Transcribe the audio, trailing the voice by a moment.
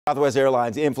Southwest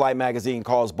Airlines in-flight magazine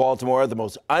calls Baltimore the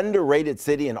most underrated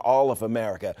city in all of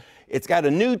America. It's got a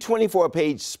new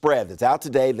 24-page spread that's out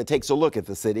today that takes a look at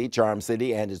the city, Charm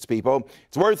City, and its people.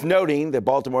 It's worth noting that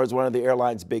Baltimore is one of the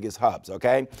airline's biggest hubs,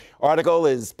 okay? Article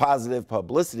is positive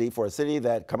publicity for a city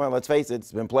that, come on, let's face it,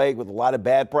 it's been plagued with a lot of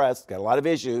bad press, got a lot of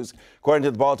issues. According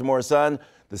to the Baltimore Sun,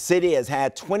 the city has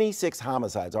had 26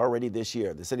 homicides already this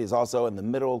year. The city is also in the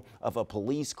middle of a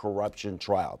police corruption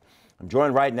trial. I'm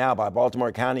joined right now by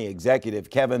Baltimore County Executive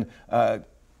Kamenetz.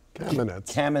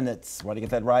 Kamenetz. Want to get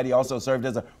that right? He also served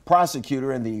as a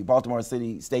prosecutor in the Baltimore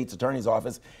City State's Attorney's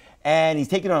Office. And he's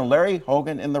taking on Larry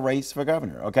Hogan in the race for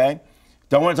governor, okay?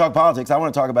 Don't want to talk politics. I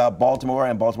want to talk about Baltimore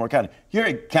and Baltimore County. You're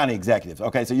a county executive,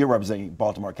 okay? So you're representing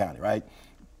Baltimore County, right?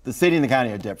 The city and the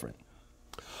county are different.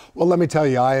 Well, let me tell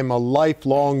you, I am a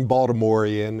lifelong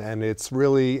Baltimorean, and it's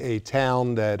really a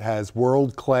town that has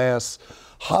world-class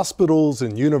hospitals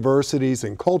and universities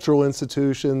and cultural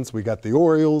institutions. We got the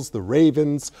Orioles, the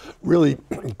Ravens, really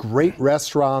great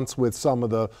restaurants with some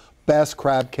of the best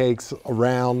crab cakes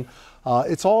around.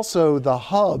 It's also the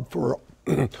hub for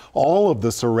all of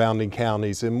the surrounding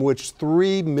counties, in which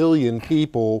 3 million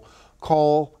people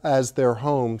call as their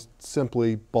home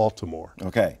simply Baltimore.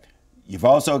 Okay. You've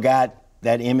also got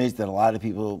that image that a lot of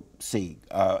people see.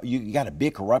 You got a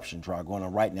big corruption trial going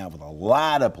on right now with a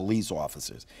lot of police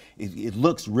officers. It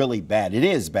looks really bad. It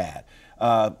is bad.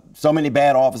 So many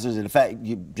bad officers. In fact,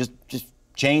 you just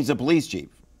change the police chief.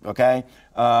 Okay.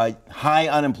 High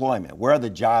unemployment. Where are the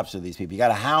jobs for these people? You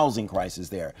got a housing crisis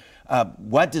there.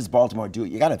 What does Baltimore do?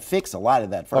 You got to fix a lot of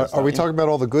that first. Are we talking about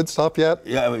all the good stuff yet?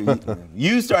 Yeah,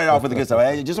 you started off with the good stuff.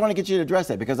 I just want to get you to address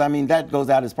that because, I mean, that goes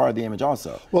out as part of the image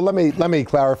also. Well, let me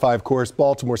clarify, of course,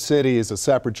 Baltimore City is a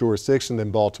separate jurisdiction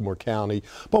than Baltimore County.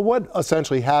 But what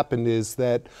essentially happened is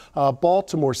that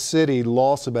Baltimore City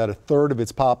lost about a third of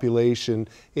its population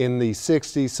in the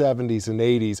 60s, 70s, and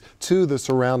 80s to the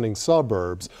surrounding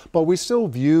suburbs. But we still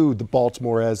view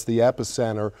Baltimore as the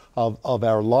epicenter of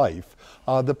our life.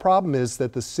 The problem is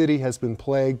that the city has been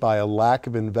plagued by a lack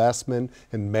of investment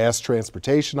in mass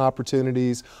transportation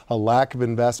opportunities, a lack of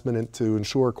investment to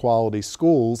ensure quality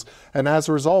schools, and as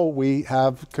a result, we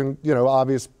have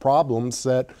obvious problems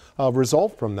that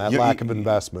result from that lack of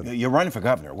investment. You're running for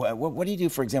governor. What do you do,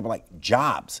 for example, like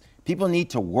jobs? People need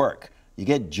to work. You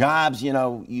get jobs,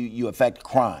 you affect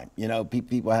crime.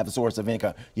 People have a source of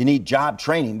income. You need job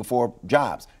training before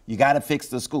jobs. You got to fix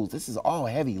the schools. This is all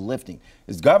heavy lifting.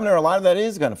 As governor, a lot of that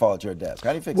is going to fall at your desk.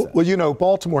 How do you fix that? Well,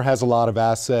 Baltimore has a lot of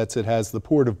assets. It has the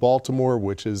Port of Baltimore,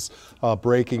 which is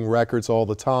breaking records all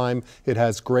the time. It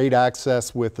has great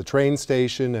access with the train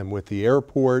station and with the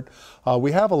airport.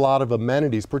 We have a lot of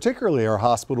amenities, particularly our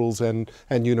hospitals and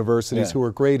universities, who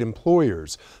are great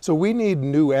employers. So we need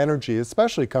new energy,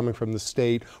 especially coming from the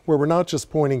state, where we're not just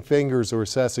pointing fingers or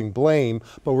assessing blame,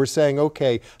 but we're saying,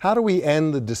 okay, how do we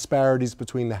end the disparities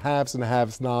between the haves and the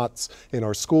have-nots in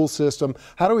our school system?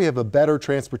 How do we have a better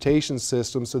transportation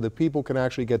system so that people can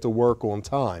actually get to work on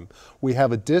time? We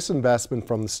have a disinvestment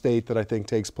from the state that I think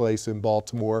takes place in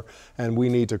Baltimore, and we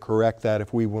need to correct that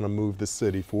if we want to move the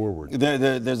city forward.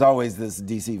 There's always this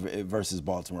D.C. versus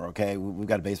Baltimore, okay? We've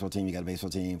got a baseball team, you got a baseball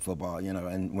team, football,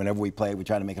 and whenever we play, we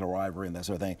try to make it a rivalry and that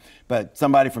sort of thing. But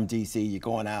somebody from D.C., you're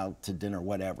going out to dinner,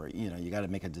 whatever, you got to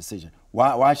make a decision.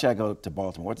 Why should I go to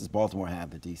Baltimore? What does Baltimore have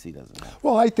that D.C. doesn't have?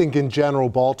 Well, I think in general,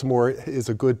 Baltimore is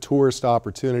a good tourist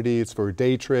opportunity. It's for a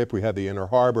day trip. We have the Inner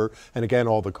Harbor and, again,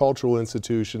 all the cultural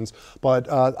institutions.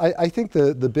 But I think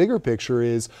the bigger picture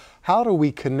is, how do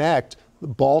we connect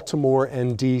Baltimore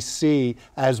and D.C.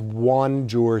 as one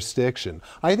jurisdiction?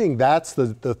 I think that's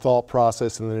the thought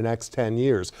process in the next 10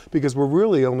 years, because we're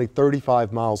really only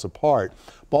 35 miles apart.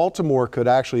 Baltimore could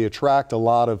actually attract a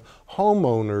lot of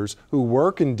homeowners who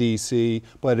work in D.C.,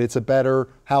 but it's a better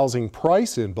housing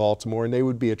price in Baltimore, and they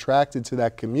would be attracted to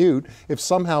that commute if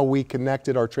somehow we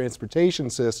connected our transportation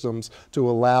systems to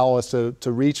allow us to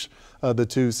reach the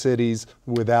two cities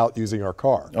without using our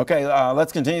car. Okay,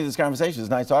 let's continue this conversation. It's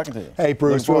nice talking to you. Hey,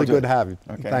 Bruce, really good to have you.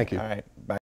 Okay. Thank you. All right.